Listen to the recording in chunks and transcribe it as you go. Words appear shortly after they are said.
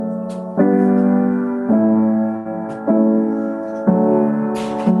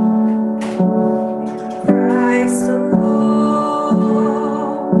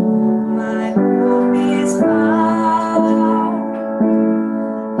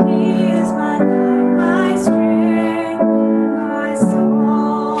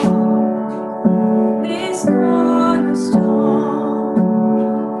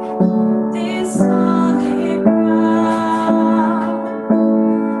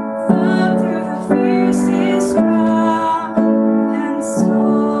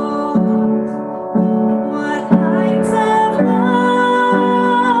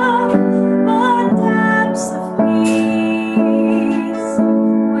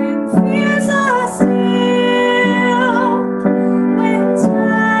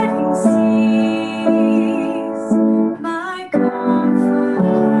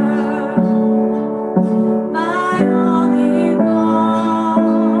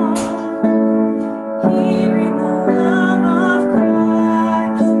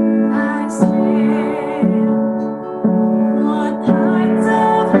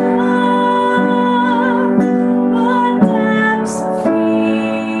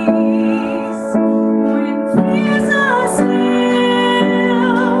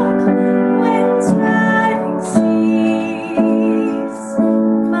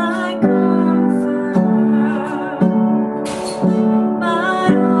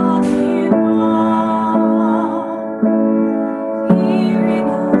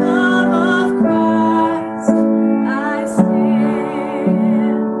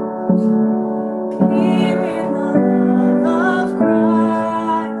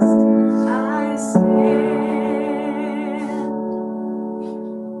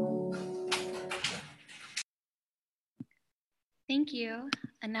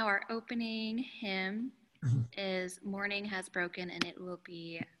Our opening hymn is Morning Has Broken, and it will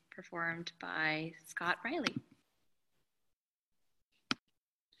be performed by Scott Riley.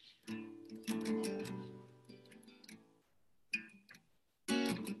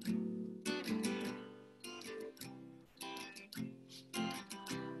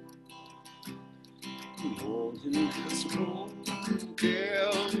 Morning has broken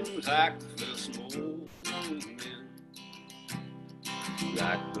like the first morning.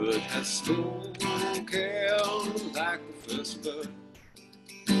 Blackbird has spoken like the first bird.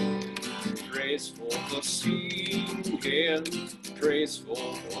 Praise for the singing, praise for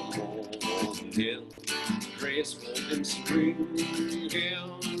the morning, praise for him springing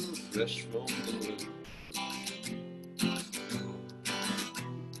fresh from the womb.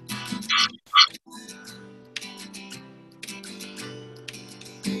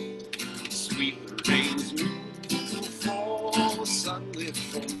 Sweet rains fall suddenly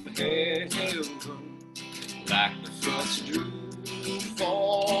from heaven, like the first dew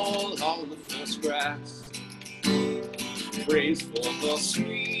fall on the first grass. Praise for the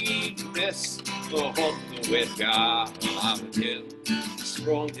sweetness of the wet garden,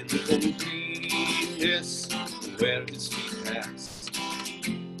 strong in the completeness where his feet pass.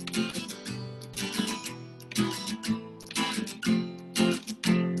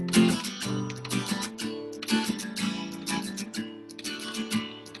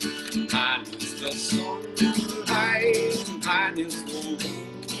 Mine is the sunlight, mine is the moon,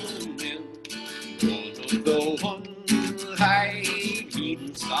 one of the one high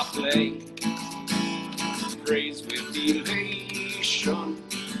hidden softly. Praise with elation,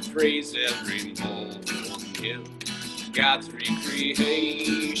 praise every morning, God's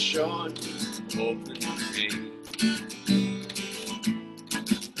recreation, open day.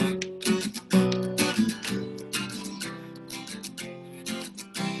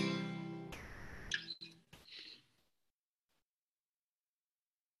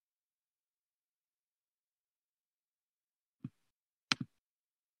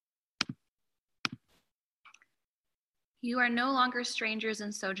 You are no longer strangers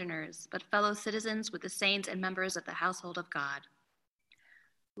and sojourners, but fellow citizens with the saints and members of the household of God.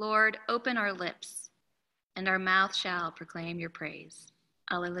 Lord, open our lips, and our mouth shall proclaim your praise.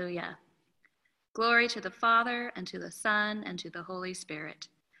 Alleluia. Glory to the Father, and to the Son, and to the Holy Spirit,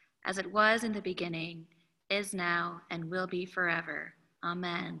 as it was in the beginning, is now, and will be forever.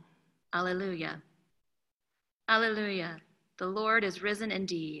 Amen. Alleluia. Alleluia. The Lord is risen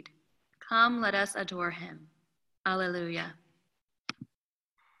indeed. Come, let us adore him. Alleluia.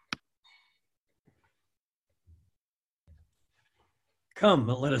 Come,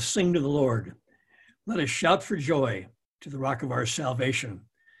 let us sing to the Lord. Let us shout for joy to the rock of our salvation.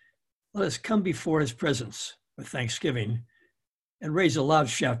 Let us come before his presence with thanksgiving and raise a loud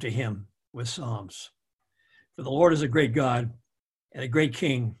shout to him with psalms. For the Lord is a great God and a great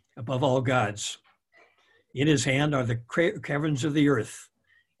King above all gods. In his hand are the caverns of the earth,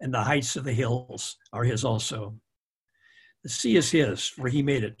 and the heights of the hills are his also. The sea is his, for he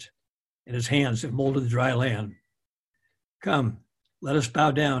made it, and his hands have molded the dry land. Come, let us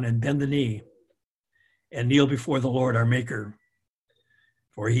bow down and bend the knee and kneel before the Lord our Maker.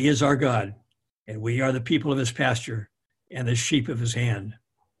 For he is our God, and we are the people of his pasture and the sheep of his hand.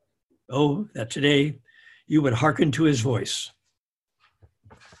 Oh, that today you would hearken to his voice.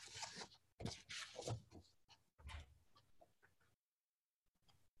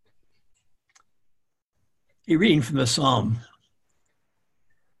 A reading from the Psalm.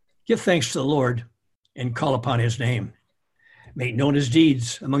 Give thanks to the Lord and call upon his name. Make known his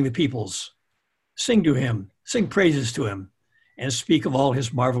deeds among the peoples. Sing to him, sing praises to him, and speak of all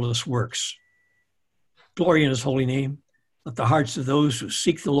his marvelous works. Glory in his holy name. Let the hearts of those who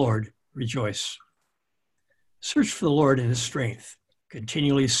seek the Lord rejoice. Search for the Lord in his strength.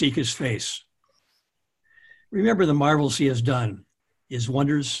 Continually seek his face. Remember the marvels he has done, his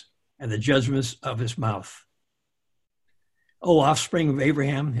wonders, and the judgments of his mouth. O offspring of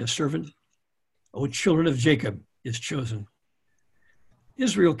Abraham, his servant, O children of Jacob, his chosen.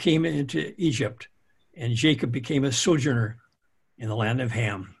 Israel came into Egypt, and Jacob became a sojourner in the land of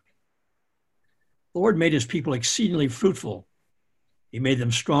Ham. The Lord made his people exceedingly fruitful. He made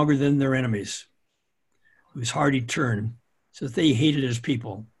them stronger than their enemies, whose heart he turned, so that they hated his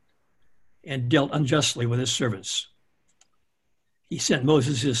people and dealt unjustly with his servants. He sent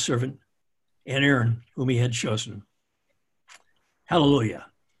Moses, his servant, and Aaron, whom he had chosen. Hallelujah.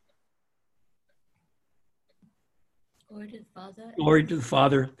 Glory to the Father. Glory to the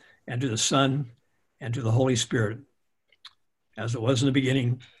Father, and to the Son, and to the Holy Spirit, as it was in the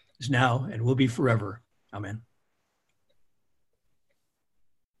beginning, is now, and will be forever. Amen.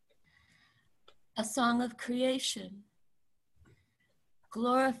 A song of creation.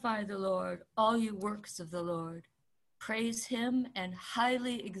 Glorify the Lord, all you works of the Lord. Praise him and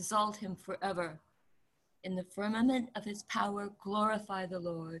highly exalt him forever. In the firmament of his power, glorify the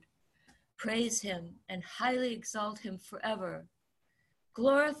Lord. Praise him and highly exalt him forever.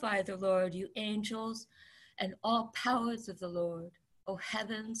 Glorify the Lord, you angels, and all powers of the Lord, O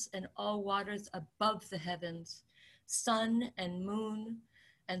heavens and all waters above the heavens, sun and moon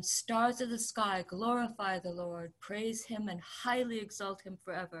and stars of the sky, glorify the Lord. Praise him and highly exalt him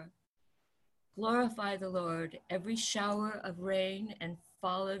forever. Glorify the Lord, every shower of rain and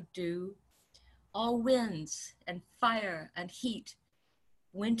fall of dew, all winds and fire and heat,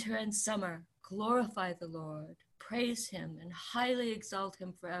 winter and summer, glorify the Lord. Praise him and highly exalt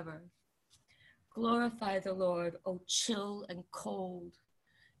him forever. Glorify the Lord, O chill and cold,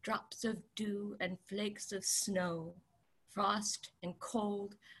 drops of dew and flakes of snow, frost and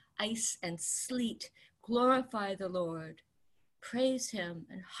cold, ice and sleet, glorify the Lord. Praise him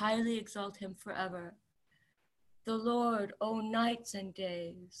and highly exalt him forever. The Lord, O nights and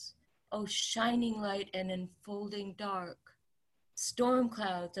days, O shining light and enfolding dark, storm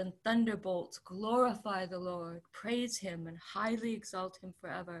clouds and thunderbolts, glorify the Lord. Praise him and highly exalt him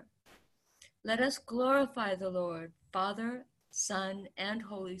forever. Let us glorify the Lord, Father, Son, and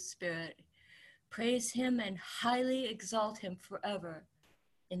Holy Spirit. Praise him and highly exalt him forever.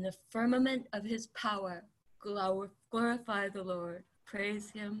 In the firmament of his power, glorify the Lord.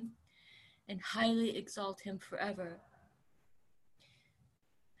 Praise him and highly exalt him forever.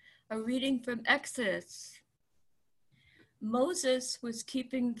 A reading from Exodus. Moses was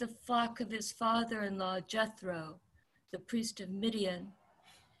keeping the flock of his father-in-law Jethro, the priest of Midian.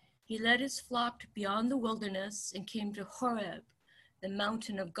 He led his flock beyond the wilderness and came to Horeb, the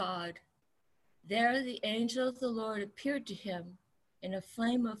mountain of God. There the angel of the Lord appeared to him in a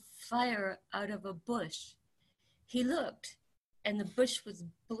flame of fire out of a bush. He looked, and the bush was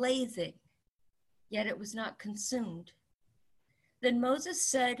blazing, yet it was not consumed. Then Moses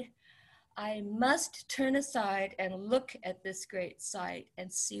said, I must turn aside and look at this great sight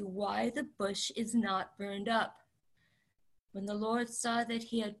and see why the bush is not burned up. When the Lord saw that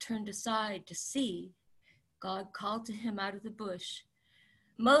he had turned aside to see, God called to him out of the bush,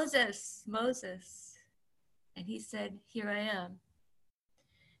 Moses, Moses. And he said, Here I am.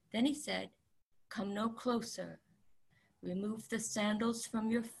 Then he said, Come no closer. Remove the sandals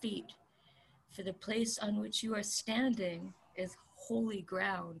from your feet, for the place on which you are standing is holy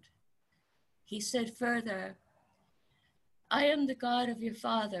ground. He said further, I am the God of your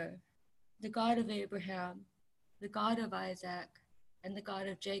father, the God of Abraham, the God of Isaac, and the God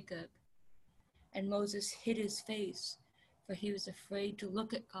of Jacob. And Moses hid his face, for he was afraid to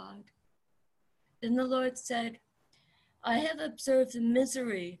look at God. Then the Lord said, I have observed the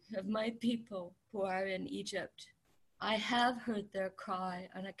misery of my people who are in Egypt. I have heard their cry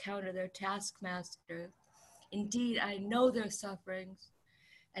on account of their taskmasters. Indeed, I know their sufferings,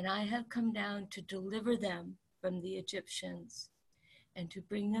 and I have come down to deliver them from the Egyptians and to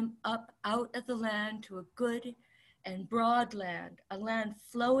bring them up out of the land to a good and broad land, a land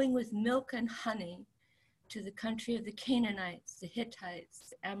flowing with milk and honey, to the country of the Canaanites, the Hittites,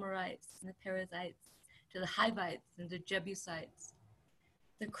 the Amorites, and the Perizzites, to the Hivites and the Jebusites.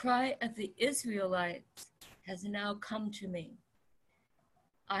 The cry of the Israelites has now come to me.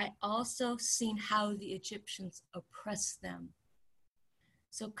 I also seen how the Egyptians oppress them.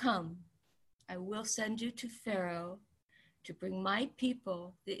 So come, I will send you to Pharaoh to bring my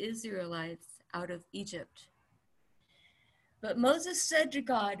people, the Israelites, out of Egypt. But Moses said to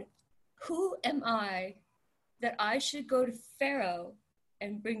God, Who am I that I should go to Pharaoh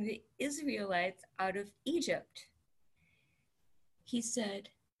and bring the Israelites out of Egypt? He said,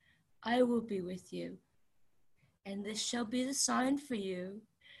 I will be with you, and this shall be the sign for you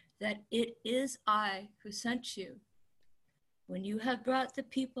that it is I who sent you. When you have brought the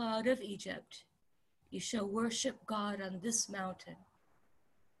people out of Egypt, you shall worship God on this mountain.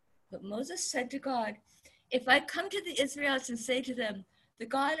 But Moses said to God, If I come to the Israelites and say to them, the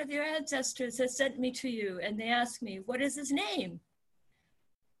God of your ancestors has sent me to you, and they ask me, what is his name?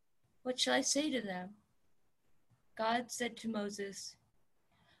 What shall I say to them? God said to Moses,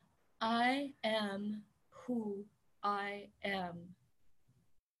 I am who I am.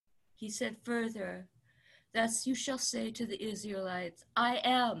 He said further, thus you shall say to the Israelites, I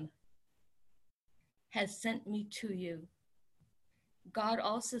am has sent me to you. God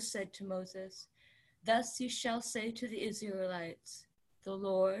also said to Moses, thus you shall say to the Israelites, the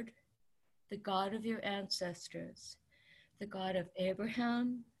Lord, the God of your ancestors, the God of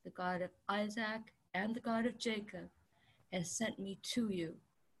Abraham, the God of Isaac, and the God of Jacob, has sent me to you.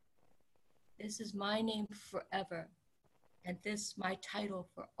 This is my name forever, and this my title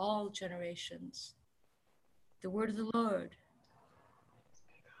for all generations. The word of the Lord.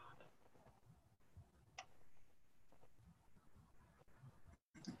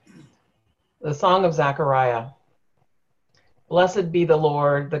 The Song of Zechariah. Blessed be the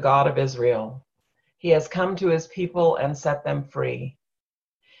Lord, the God of Israel. He has come to his people and set them free.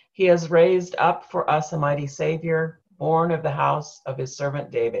 He has raised up for us a mighty Savior, born of the house of his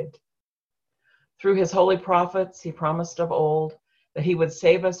servant David. Through his holy prophets, he promised of old that he would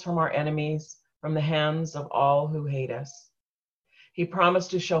save us from our enemies, from the hands of all who hate us. He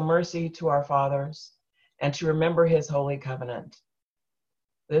promised to show mercy to our fathers and to remember his holy covenant.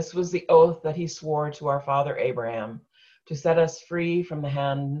 This was the oath that he swore to our father Abraham, to set us free from the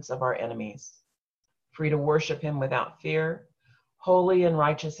hands of our enemies, free to worship him without fear, holy and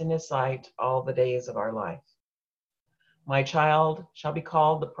righteous in his sight all the days of our life. My child shall be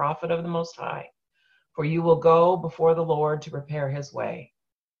called the prophet of the Most High, for you will go before the Lord to prepare his way,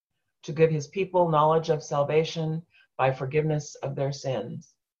 to give his people knowledge of salvation by forgiveness of their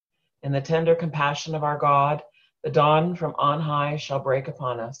sins. In the tender compassion of our God, the dawn from on high shall break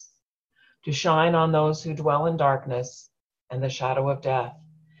upon us, to shine on those who dwell in darkness and the shadow of death,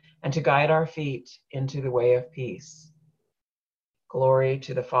 and to guide our feet into the way of peace. Glory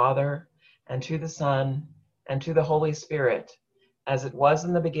to the Father, and to the Son, and to the Holy Spirit, as it was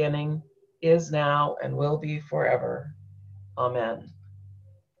in the beginning, is now, and will be forever. Amen.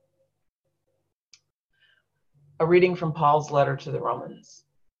 A reading from Paul's letter to the Romans.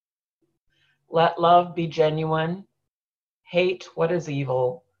 Let love be genuine. Hate what is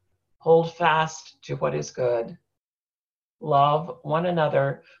evil. Hold fast to what is good. Love one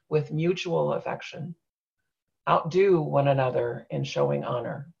another with mutual affection. Outdo one another in showing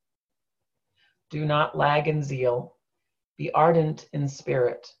honor. Do not lag in zeal. Be ardent in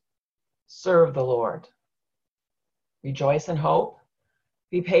spirit. Serve the Lord. Rejoice in hope.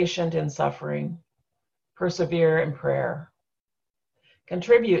 Be patient in suffering. Persevere in prayer.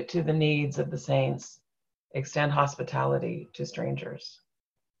 Contribute to the needs of the saints. Extend hospitality to strangers.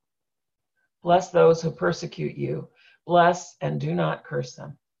 Bless those who persecute you. Bless and do not curse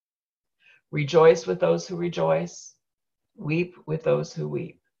them. Rejoice with those who rejoice. Weep with those who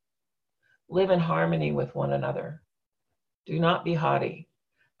weep. Live in harmony with one another. Do not be haughty,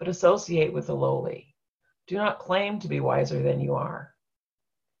 but associate with the lowly. Do not claim to be wiser than you are.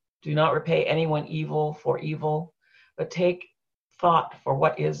 Do not repay anyone evil for evil, but take thought for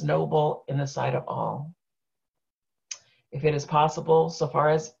what is noble in the sight of all. If it is possible, so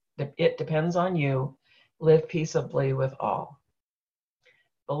far as it depends on you, live peaceably with all.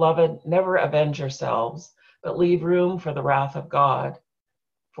 Beloved, never avenge yourselves, but leave room for the wrath of God,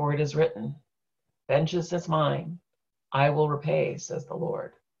 for it is written, "Vengeance is mine, I will repay," says the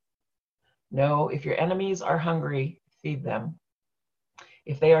Lord. No, if your enemies are hungry, feed them.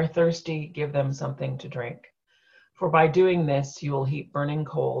 If they are thirsty, give them something to drink. For by doing this, you will heap burning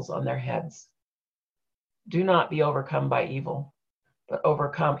coals on their heads. Do not be overcome by evil, but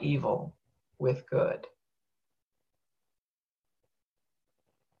overcome evil with good.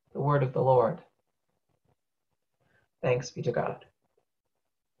 The word of the Lord. Thanks be to God.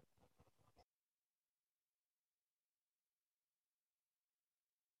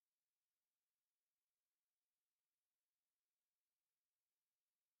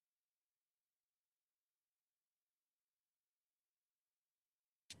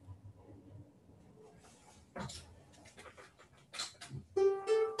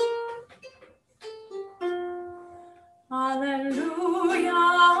 Alleluia,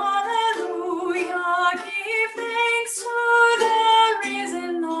 alleluia, give thanks to the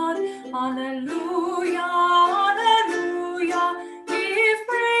risen Lord. Alleluia, alleluia, give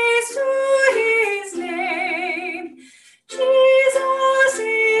praise to his name. Jesus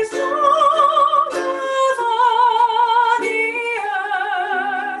is Lord over the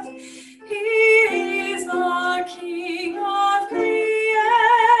earth. He is the King of creation.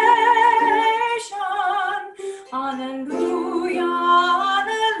 Alleluia,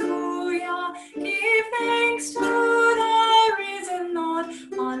 alleluia, give thanks to the risen Lord.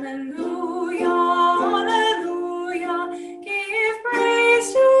 Alleluia, alleluia, give praise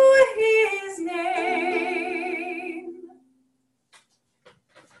to his name.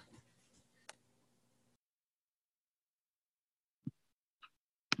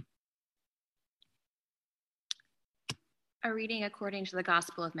 A reading according to the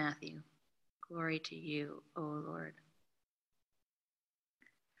Gospel of Matthew. Glory to you, O Lord.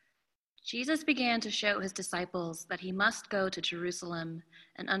 Jesus began to show his disciples that he must go to Jerusalem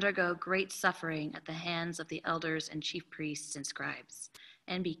and undergo great suffering at the hands of the elders and chief priests and scribes,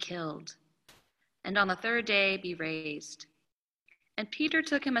 and be killed, and on the third day be raised. And Peter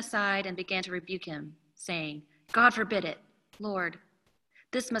took him aside and began to rebuke him, saying, God forbid it, Lord,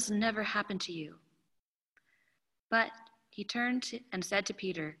 this must never happen to you. But he turned and said to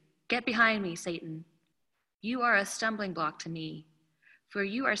Peter, Get behind me, Satan. You are a stumbling block to me, for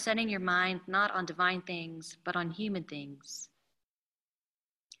you are setting your mind not on divine things, but on human things.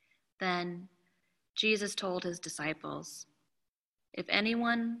 Then Jesus told his disciples, If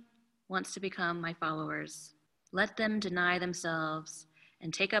anyone wants to become my followers, let them deny themselves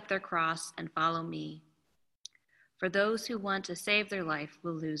and take up their cross and follow me. For those who want to save their life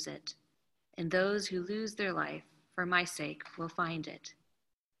will lose it, and those who lose their life for my sake will find it.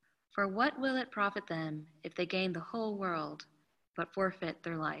 For what will it profit them if they gain the whole world but forfeit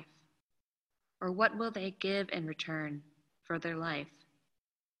their life? Or what will they give in return for their life?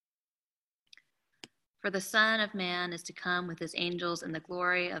 For the Son of Man is to come with his angels in the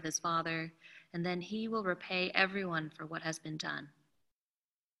glory of his Father, and then he will repay everyone for what has been done.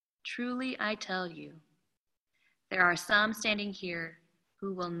 Truly I tell you, there are some standing here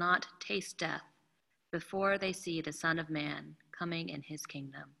who will not taste death before they see the Son of Man coming in his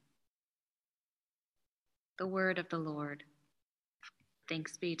kingdom. The word of the Lord.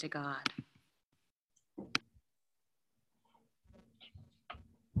 Thanks be to God.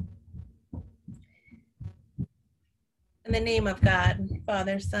 In the name of God,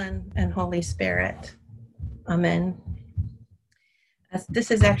 Father, Son, and Holy Spirit. Amen.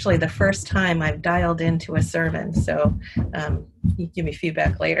 This is actually the first time I've dialed into a sermon, so you give me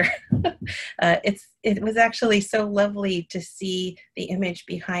feedback later. It was actually so lovely to see the image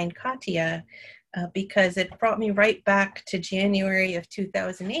behind Katya because it brought me right back to January of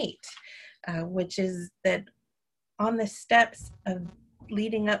 2008, which is that on the steps of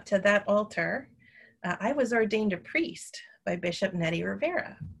leading up to that altar, I was ordained a priest by Bishop Nettie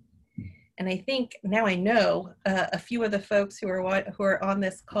Rivera. And I think now I know a few of the folks who are on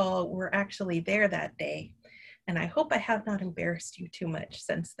this call were actually there that day. And I hope I have not embarrassed you too much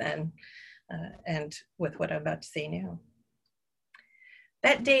since then and with what I'm about to say now.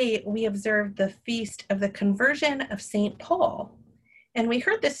 That day, we observed the feast of the conversion of St. Paul. And we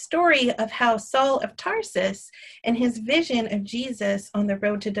heard the story of how Saul of Tarsus and his vision of Jesus on the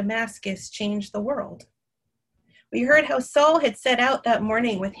road to Damascus changed the world. We heard how Saul had set out that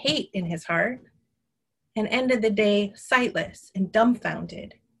morning with hate in his heart and ended the day sightless and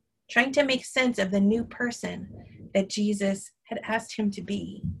dumbfounded, trying to make sense of the new person that Jesus had asked him to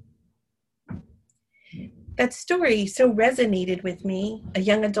be. That story so resonated with me, a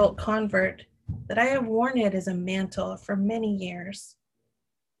young adult convert, that I have worn it as a mantle for many years.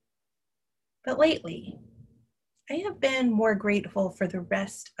 But lately, I have been more grateful for the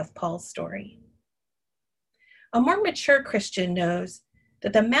rest of Paul's story. A more mature Christian knows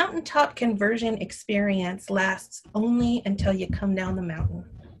that the mountaintop conversion experience lasts only until you come down the mountain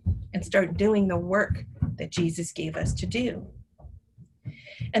and start doing the work that Jesus gave us to do.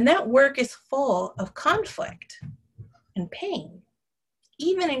 And that work is full of conflict and pain,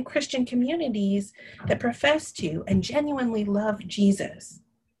 even in Christian communities that profess to and genuinely love Jesus.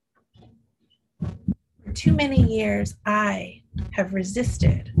 For too many years, I have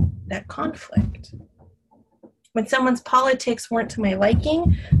resisted that conflict. When someone's politics weren't to my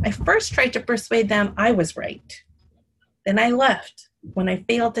liking, I first tried to persuade them I was right. Then I left when I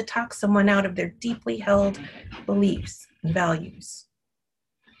failed to talk someone out of their deeply held beliefs and values.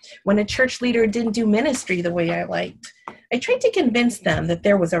 When a church leader didn't do ministry the way I liked, I tried to convince them that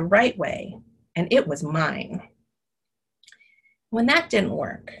there was a right way, and it was mine. When that didn't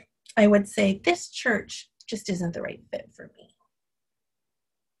work, I would say, this church just isn't the right fit for me.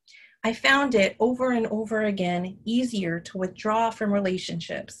 I found it over and over again easier to withdraw from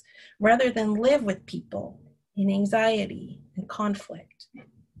relationships rather than live with people in anxiety and conflict.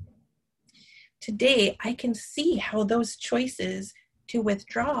 Today, I can see how those choices to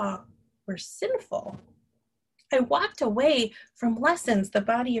withdraw were sinful. I walked away from lessons the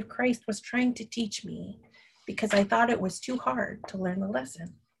body of Christ was trying to teach me because I thought it was too hard to learn the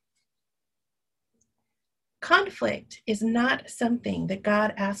lesson. Conflict is not something that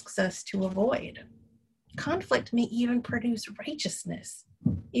God asks us to avoid. Conflict may even produce righteousness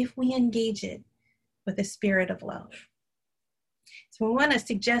if we engage it with a spirit of love. So we want to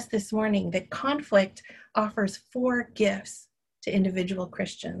suggest this morning that conflict offers 4 gifts to individual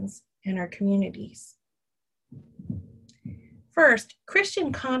Christians in our communities. First,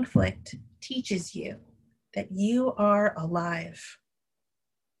 Christian conflict teaches you that you are alive.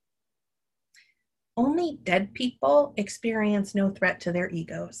 Only dead people experience no threat to their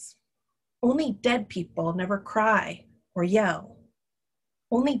egos. Only dead people never cry or yell.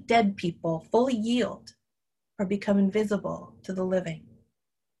 Only dead people fully yield or become invisible to the living.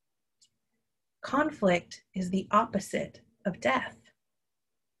 Conflict is the opposite of death.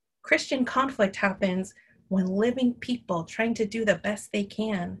 Christian conflict happens when living people trying to do the best they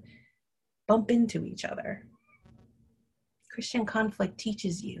can bump into each other. Christian conflict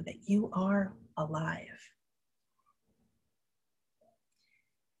teaches you that you are alive.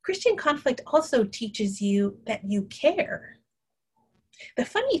 Christian conflict also teaches you that you care. The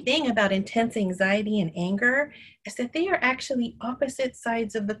funny thing about intense anxiety and anger is that they are actually opposite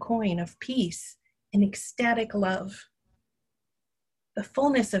sides of the coin of peace and ecstatic love. The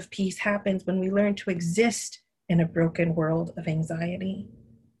fullness of peace happens when we learn to exist in a broken world of anxiety.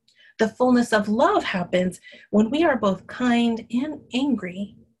 The fullness of love happens when we are both kind and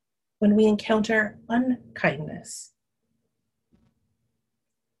angry, when we encounter unkindness.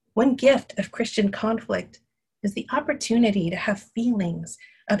 One gift of Christian conflict is the opportunity to have feelings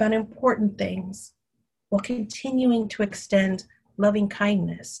about important things while continuing to extend loving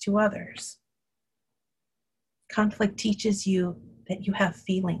kindness to others. Conflict teaches you that you have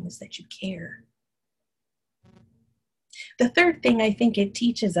feelings, that you care. The third thing I think it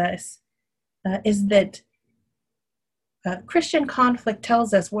teaches us is that Christian conflict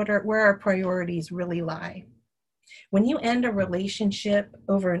tells us where our priorities really lie. When you end a relationship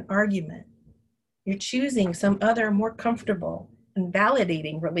over an argument, you're choosing some other more comfortable and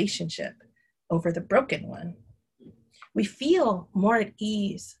validating relationship over the broken one. We feel more at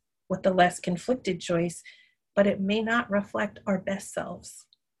ease with the less conflicted choice, but it may not reflect our best selves,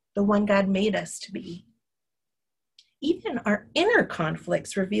 the one God made us to be. Even our inner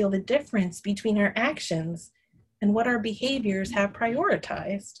conflicts reveal the difference between our actions and what our behaviors have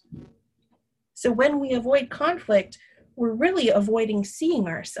prioritized. So when we avoid conflict, we're really avoiding seeing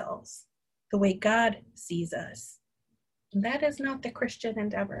ourselves the way God sees us. And that is not the Christian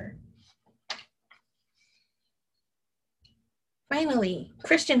endeavor. Finally,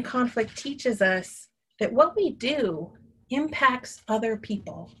 Christian conflict teaches us that what we do impacts other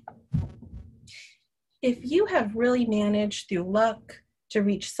people. If you have really managed through luck to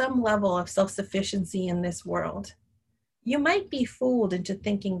reach some level of self-sufficiency in this world, you might be fooled into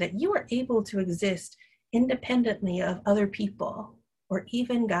thinking that you are able to exist independently of other people or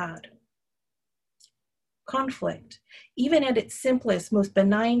even God. Conflict, even at its simplest, most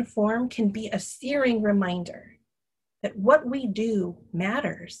benign form, can be a searing reminder that what we do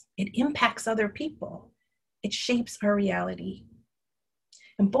matters. It impacts other people. It shapes our reality.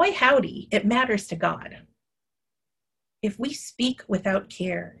 And boy, howdy, it matters to God. If we speak without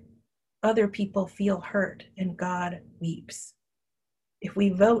care, other people feel hurt and God weeps. If we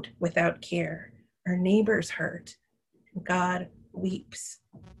vote without care, our neighbors hurt and God weeps.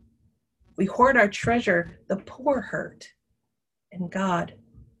 We hoard our treasure, the poor hurt, and God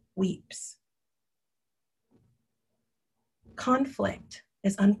weeps. Conflict,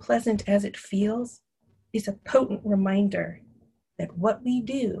 as unpleasant as it feels, is a potent reminder that what we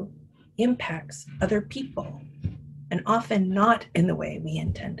do impacts other people, and often not in the way we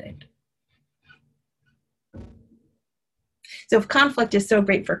intended. So if conflict is so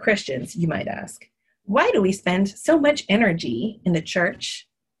great for Christians, you might ask, why do we spend so much energy in the church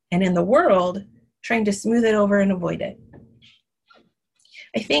and in the world trying to smooth it over and avoid it?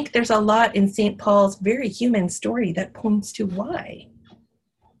 I think there's a lot in St. Paul's very human story that points to why.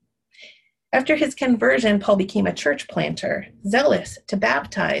 After his conversion, Paul became a church planter, zealous to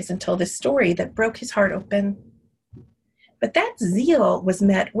baptize and tell the story that broke his heart open. But that zeal was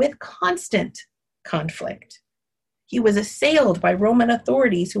met with constant conflict. He was assailed by Roman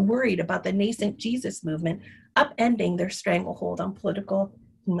authorities who worried about the nascent Jesus movement upending their stranglehold on political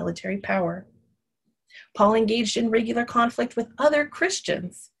and military power. Paul engaged in regular conflict with other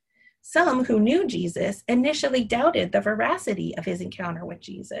Christians. Some who knew Jesus initially doubted the veracity of his encounter with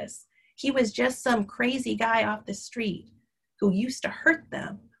Jesus. He was just some crazy guy off the street who used to hurt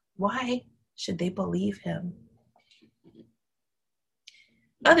them. Why should they believe him?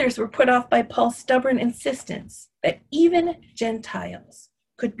 Others were put off by Paul's stubborn insistence that even Gentiles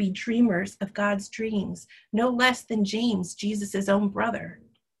could be dreamers of God's dreams, no less than James, Jesus' own brother,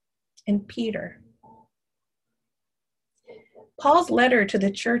 and Peter. Paul's letter to the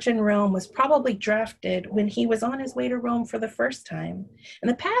church in Rome was probably drafted when he was on his way to Rome for the first time.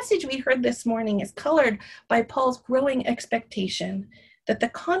 And the passage we heard this morning is colored by Paul's growing expectation that the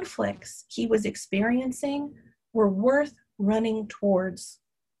conflicts he was experiencing were worth running towards,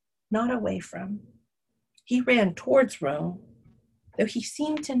 not away from. He ran towards Rome, though he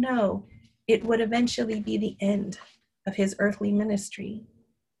seemed to know it would eventually be the end of his earthly ministry.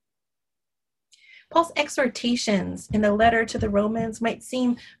 Paul's exhortations in the letter to the Romans might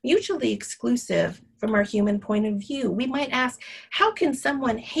seem mutually exclusive from our human point of view. We might ask, how can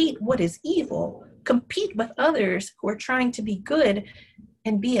someone hate what is evil, compete with others who are trying to be good,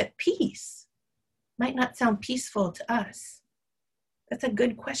 and be at peace? Might not sound peaceful to us. That's a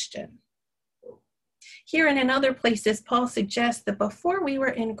good question. Here and in other places, Paul suggests that before we were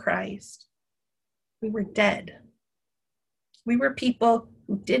in Christ, we were dead. We were people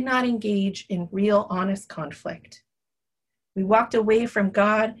who did not engage in real, honest conflict. We walked away from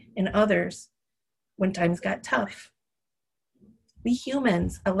God and others when times got tough. We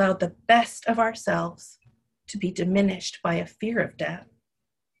humans allowed the best of ourselves to be diminished by a fear of death,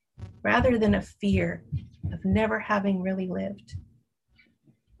 rather than a fear of never having really lived.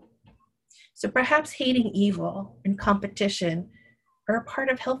 So perhaps hating evil and competition are a part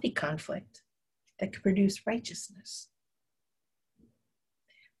of healthy conflict that can produce righteousness.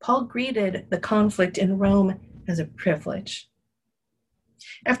 Paul greeted the conflict in Rome as a privilege.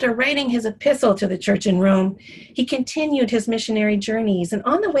 After writing his epistle to the church in Rome, he continued his missionary journeys, and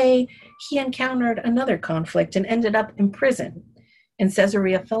on the way, he encountered another conflict and ended up in prison in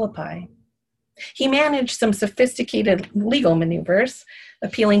Caesarea Philippi. He managed some sophisticated legal maneuvers,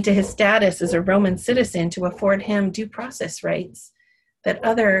 appealing to his status as a Roman citizen to afford him due process rights that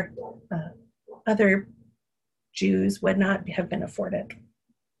other Jews would not have been afforded.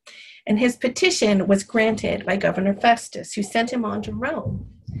 And his petition was granted by Governor Festus, who sent him on to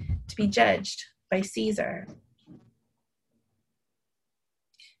Rome to be judged by Caesar.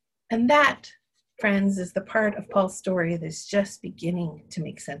 And that, friends, is the part of Paul's story that's just beginning to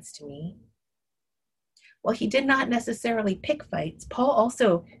make sense to me. While he did not necessarily pick fights, Paul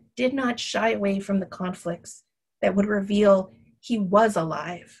also did not shy away from the conflicts that would reveal he was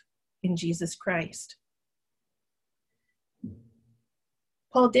alive in Jesus Christ.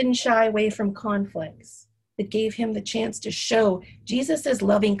 Paul didn't shy away from conflicts that gave him the chance to show Jesus'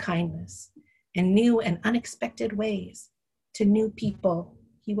 loving kindness in new and unexpected ways to new people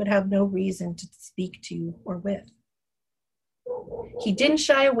he would have no reason to speak to or with. He didn't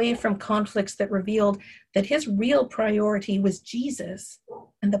shy away from conflicts that revealed that his real priority was Jesus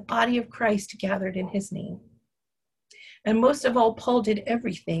and the body of Christ gathered in his name. And most of all, Paul did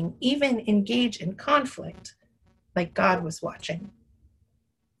everything, even engage in conflict, like God was watching.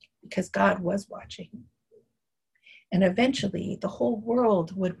 Because God was watching. And eventually, the whole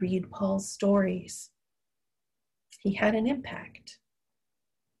world would read Paul's stories. He had an impact.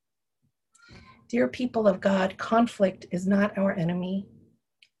 Dear people of God, conflict is not our enemy.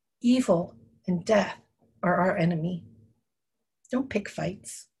 Evil and death are our enemy. Don't pick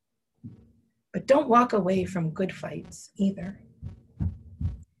fights. But don't walk away from good fights either.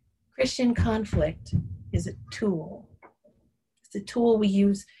 Christian conflict is a tool. It's a tool we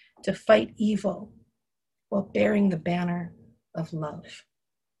use to fight evil while bearing the banner of love.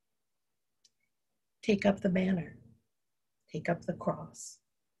 Take up the banner. Take up the cross.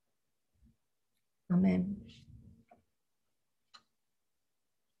 Amen.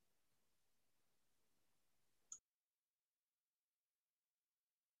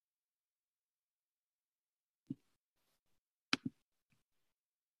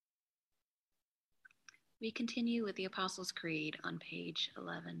 We continue with the Apostles' Creed on page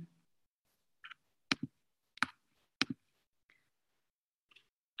 11.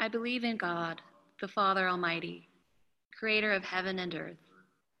 I believe in God, the Father Almighty, creator of heaven and earth.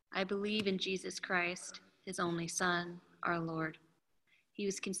 I believe in Jesus Christ, his only Son, our Lord. He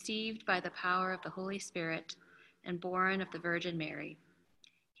was conceived by the power of the Holy Spirit and born of the Virgin Mary.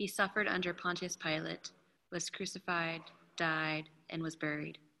 He suffered under Pontius Pilate, was crucified, died, and was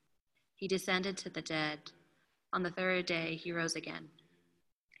buried. He descended to the dead. On the third day, he rose again.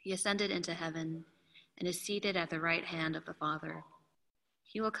 He ascended into heaven and is seated at the right hand of the Father.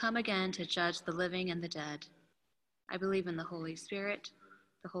 He will come again to judge the living and the dead. I believe in the Holy Spirit,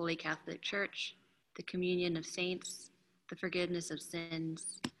 the Holy Catholic Church, the communion of saints, the forgiveness of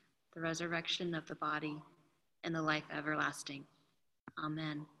sins, the resurrection of the body, and the life everlasting.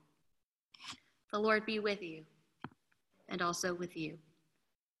 Amen. The Lord be with you, and also with you.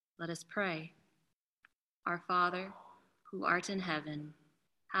 Let us pray. Our Father, who art in heaven,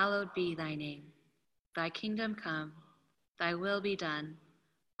 hallowed be thy name. Thy kingdom come, thy will be done,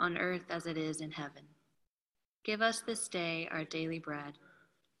 on earth as it is in heaven. Give us this day our daily bread,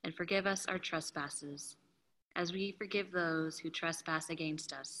 and forgive us our trespasses, as we forgive those who trespass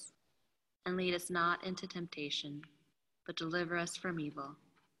against us. And lead us not into temptation, but deliver us from evil.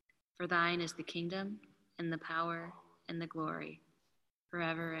 For thine is the kingdom, and the power, and the glory,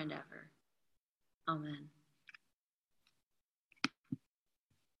 forever and ever. Amen.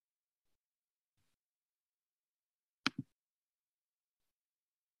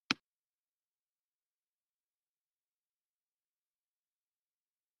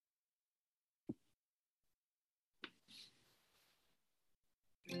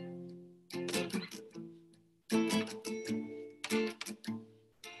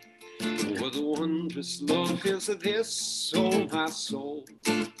 What a wondrous love is this, oh my soul.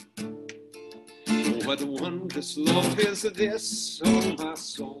 What a wondrous love is this, oh my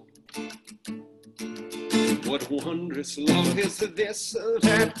soul. What a wondrous love is this,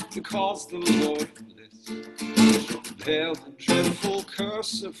 that calls the Lord bliss. Bear the dreadful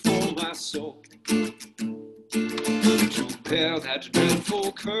curse for my soul. To bear that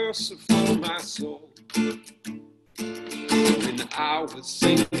dreadful curse for my soul. When I was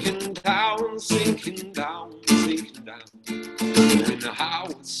sinking down, sinking down, sinking down. When I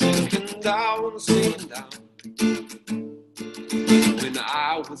was sinking down, sinking down. When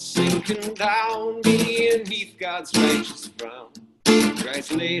I was sinking down beneath God's righteous frown,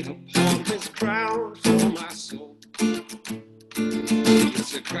 Christ laid upon his crown for my soul.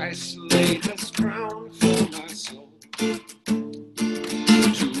 Yes, Christ laid his crown for my soul. To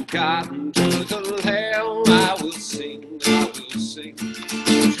God and to the Lamb I will sing, I will sing.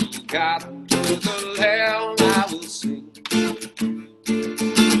 To God and to the Lamb I will sing.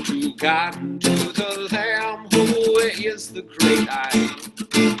 To God and to the Lamb who is the great I am.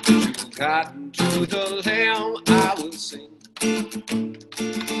 To God and to the Lamb I will sing.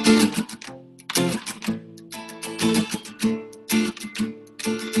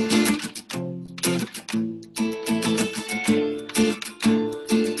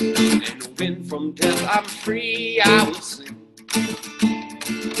 From death I'm free, I will sing.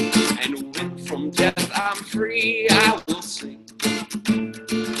 And when from death I'm free, I will sing.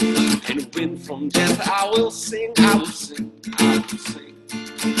 And when from death I will sing, I will sing, I will sing.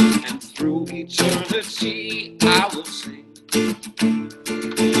 And through eternity I will sing.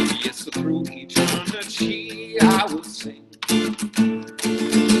 Yes, through eternity I will sing.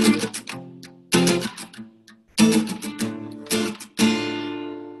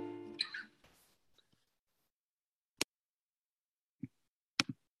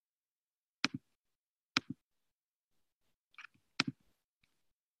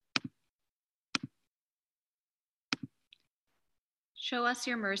 Show us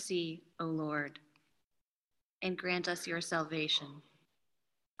your mercy, O Lord, and grant us your salvation.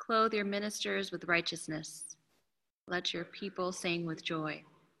 Clothe your ministers with righteousness. Let your people sing with joy.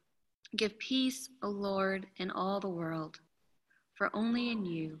 Give peace, O Lord, in all the world, for only in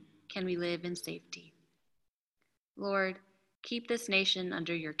you can we live in safety. Lord, keep this nation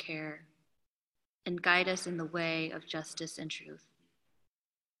under your care and guide us in the way of justice and truth.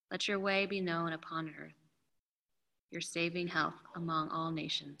 Let your way be known upon earth, your saving health among all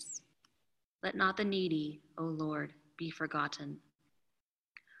nations. Let not the needy, O Lord, be forgotten,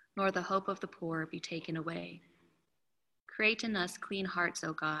 nor the hope of the poor be taken away. Create in us clean hearts,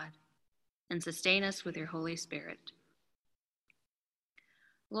 O God, and sustain us with your Holy Spirit.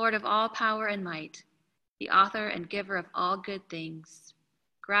 Lord of all power and might, the author and giver of all good things,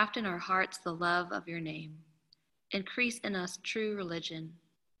 graft in our hearts the love of your name. Increase in us true religion.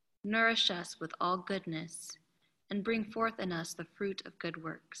 Nourish us with all goodness, and bring forth in us the fruit of good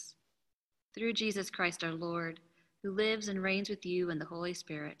works. Through Jesus Christ our Lord, who lives and reigns with you in the Holy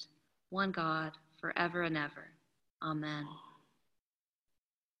Spirit, one God, forever and ever. Amen.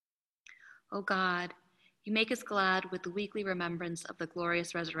 O God, you make us glad with the weekly remembrance of the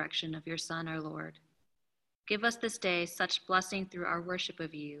glorious resurrection of your Son, our Lord. Give us this day such blessing through our worship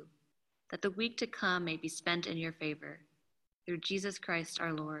of you, that the week to come may be spent in your favor. Through Jesus Christ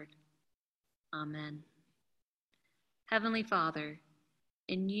our Lord. Amen. Heavenly Father,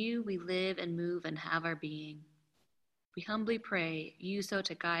 in you we live and move and have our being. We humbly pray you so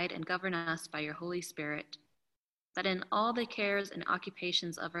to guide and govern us by your Holy Spirit, that in all the cares and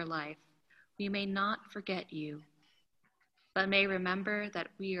occupations of our life, we may not forget you, but may remember that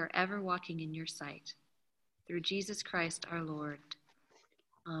we are ever walking in your sight. Through Jesus Christ our Lord.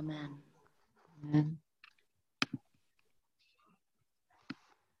 Amen. Amen.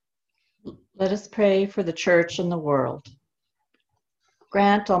 Let us pray for the church and the world.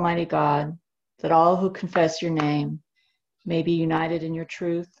 Grant, Almighty God, that all who confess your name may be united in your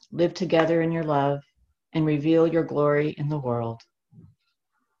truth, live together in your love, and reveal your glory in the world.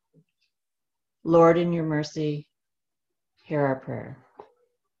 Lord, in your mercy, hear our prayer.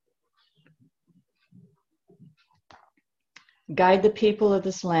 Guide the people of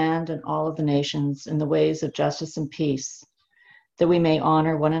this land and all of the nations in the ways of justice and peace, that we may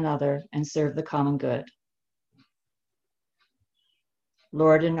honor one another and serve the common good.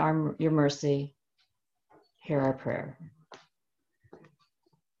 Lord, in your mercy, hear our prayer.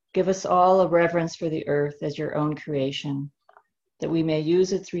 Give us all a reverence for the earth as your own creation, that we may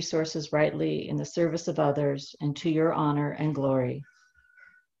use its resources rightly in the service of others and to your honor and glory.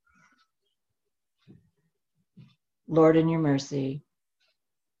 Lord, in your mercy,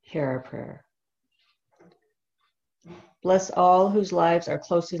 hear our prayer. Bless all whose lives are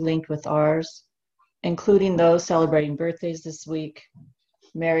closely linked with ours, including those celebrating birthdays this week,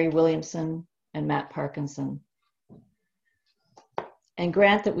 Mary Williamson and Matt Parkinson. And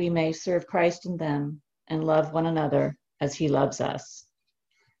grant that we may serve Christ in them and love one another as he loves us.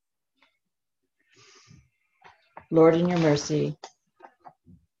 Lord, in your mercy,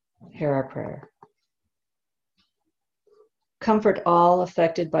 hear our prayer. Comfort all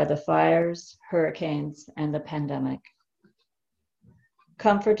affected by the fires, hurricanes, and the pandemic.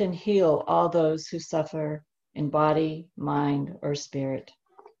 Comfort and heal all those who suffer in body, mind, or spirit,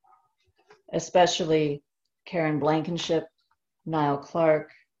 especially Karen Blankenship, Niall Clark,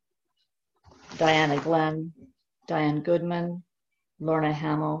 Diana Glenn, Diane Goodman, Lorna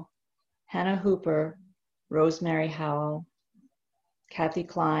Hamill, Hannah Hooper, Rosemary Howell, Kathy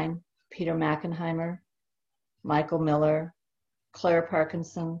Klein, Peter Mackenheimer, Michael Miller, Claire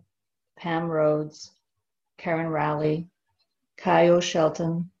Parkinson, Pam Rhodes, Karen Rowley, Kyo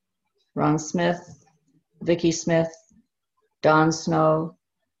Shelton, Ron Smith, Vicki Smith, Don Snow,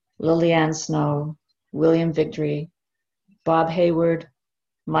 Lillianne Snow, William Victory, Bob Hayward,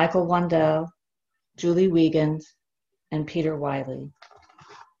 Michael Wandell, Julie Wiegand, and Peter Wiley.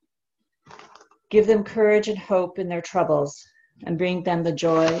 Give them courage and hope in their troubles, and bring them the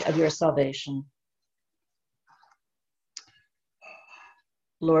joy of your salvation.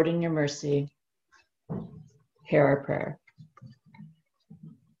 Lord, in your mercy, hear our prayer.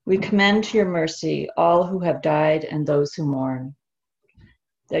 We commend to your mercy all who have died and those who mourn,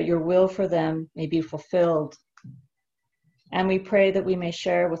 that your will for them may be fulfilled. And we pray that we may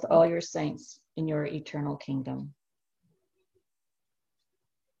share with all your saints in your eternal kingdom.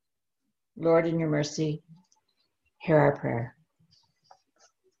 Lord, in your mercy, hear our prayer.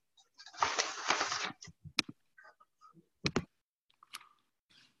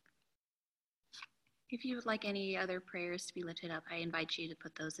 If you would like any other prayers to be lifted up, I invite you to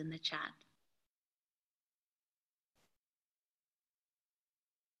put those in the chat.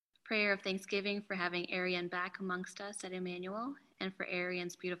 Prayer of thanksgiving for having Arian back amongst us at Emmanuel, and for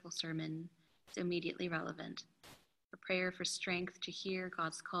Arian's beautiful sermon is immediately relevant. A prayer for strength to hear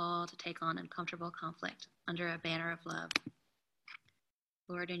God's call to take on uncomfortable conflict under a banner of love.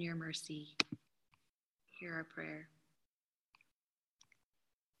 Lord, in your mercy, hear our prayer.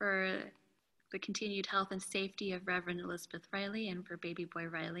 For the continued health and safety of Reverend Elizabeth Riley, and for baby boy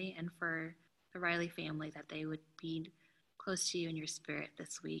Riley, and for the Riley family, that they would be close to you in your spirit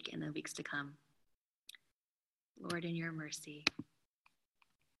this week and the weeks to come. Lord, in your mercy,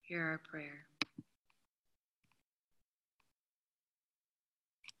 hear our prayer.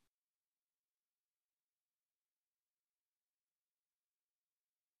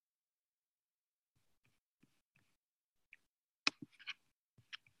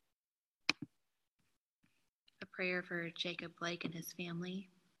 A prayer for Jacob Blake and his family,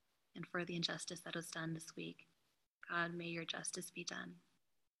 and for the injustice that was done this week. God, may your justice be done.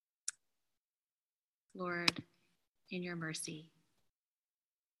 Lord, in your mercy,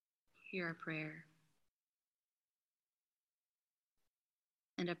 hear our prayer.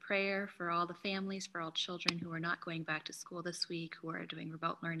 And a prayer for all the families, for all children who are not going back to school this week, who are doing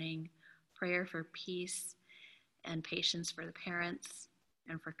remote learning. Prayer for peace and patience for the parents,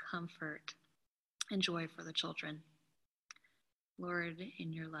 and for comfort and joy for the children. Lord,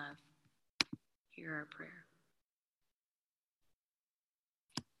 in your love, hear our prayer.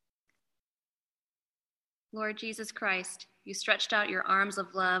 Lord Jesus Christ, you stretched out your arms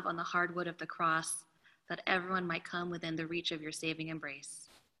of love on the hardwood of the cross, that everyone might come within the reach of your saving embrace.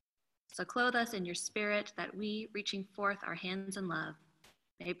 So clothe us in your spirit, that we, reaching forth our hands in love,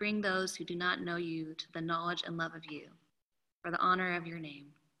 may bring those who do not know you to the knowledge and love of you, for the honor of your name.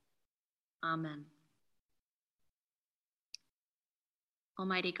 Amen.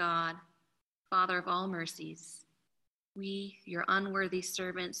 Almighty God, Father of all mercies, we, your unworthy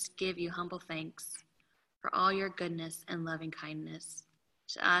servants, give you humble thanks for all your goodness and loving kindness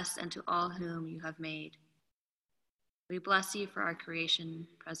to us and to all whom you have made. We bless you for our creation,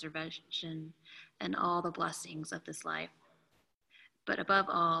 preservation, and all the blessings of this life, but above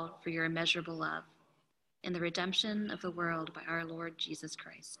all, for your immeasurable love in the redemption of the world by our Lord Jesus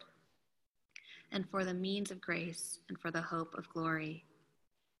Christ, and for the means of grace and for the hope of glory.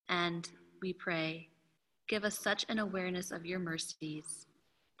 And we pray, give us such an awareness of your mercies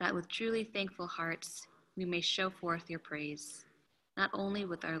that with truly thankful hearts we may show forth your praise, not only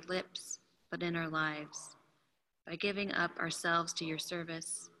with our lips, but in our lives, by giving up ourselves to your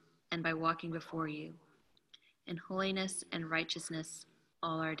service and by walking before you in holiness and righteousness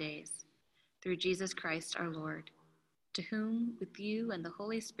all our days. Through Jesus Christ our Lord. to whom, with you and the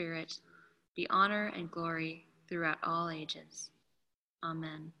Holy Spirit, be honor and glory throughout all ages.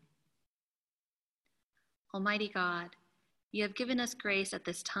 Amen. Almighty God, you have given us grace at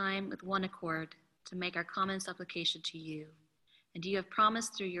this time with one accord to make our common supplication to you, and you have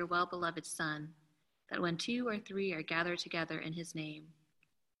promised through your well-beloved Son that when 2 or 3 are gathered together in his name,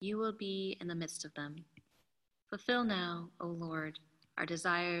 you will be in the midst of them. Fulfill now, O Lord, our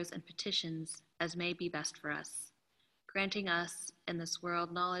desires and petitions as may be best for us, granting us in this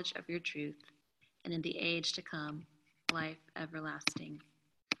world knowledge of your truth, and in the age to come, life everlasting.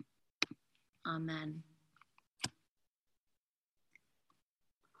 Amen.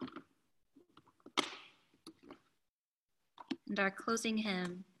 And our closing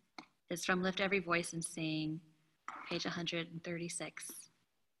hymn is from Lift Every Voice and Sing, page 136.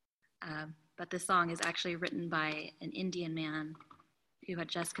 But this song is actually written by an Indian man who had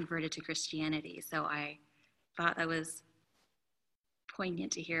just converted to Christianity. So I thought that was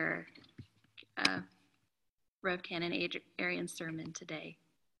poignant to hear Rev. Canon Arian's sermon today.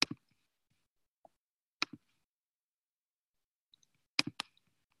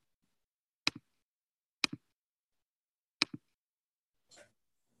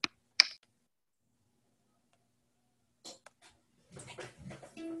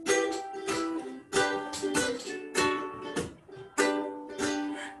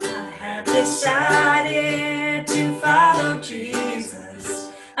 Decided to follow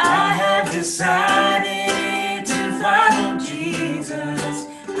Jesus. I have decided to follow Jesus.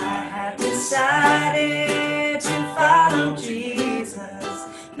 I have decided to follow Jesus.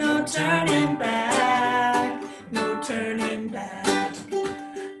 No turning back, no turning back.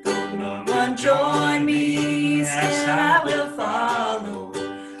 Though no one join me, still I will follow.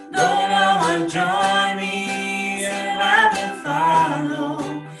 Though no one join me, still I will follow.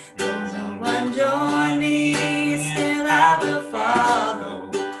 Join me, still I will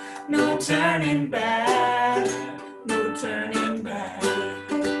follow. No turning back, no turning back.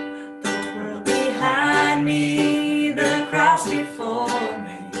 The world behind me, the cross before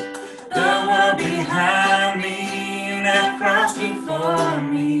me. The world behind me, the cross before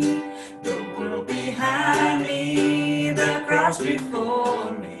me. The world behind me, the cross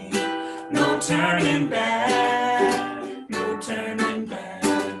before me. No turning back, no turning back.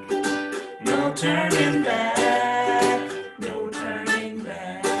 No turning back, no turning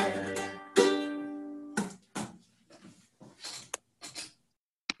back.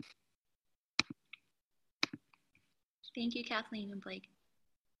 Thank you, Kathleen and Blake.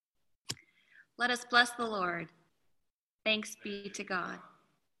 Let us bless the Lord. Thanks be to God.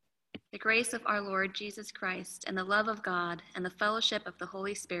 The grace of our Lord Jesus Christ and the love of God and the fellowship of the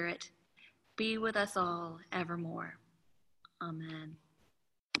Holy Spirit be with us all evermore. Amen.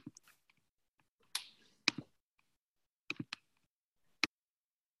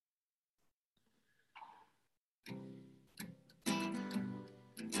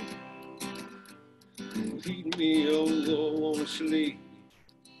 Lead me, O Lord, won't you lead me?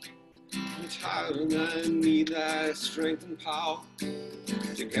 I'm tired and I need thy strength and power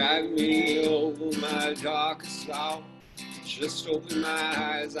to guide me over my darkest hour. Just open my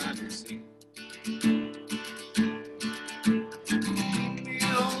eyes, I can see. Lead me,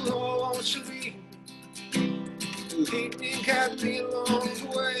 O Lord, won't you lead me? Lead me, guide me along the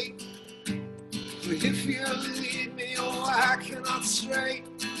way. For if you lead me, oh, I cannot stray.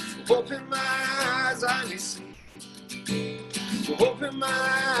 Open my eyes, I may see. Open my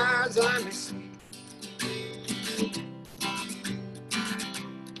eyes, I may see.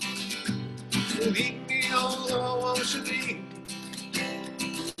 Lead me, oh Lord, won't you lead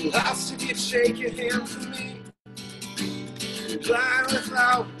me? Life's to get shaken hand for me. Blind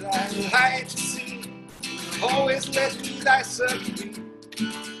without thy light to see. Always let me thy servant be.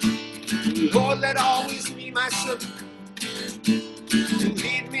 Lord, let always be my servant.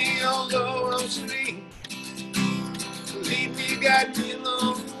 Lead me, oh Lord, won't you lead me? Lead me, guide me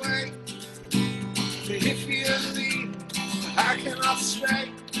along the way. For if you lead me, I cannot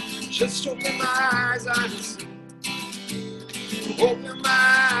stray. Just open my eyes, I can see. Open my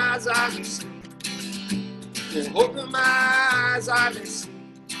eyes, I can see. Open my eyes, I can see.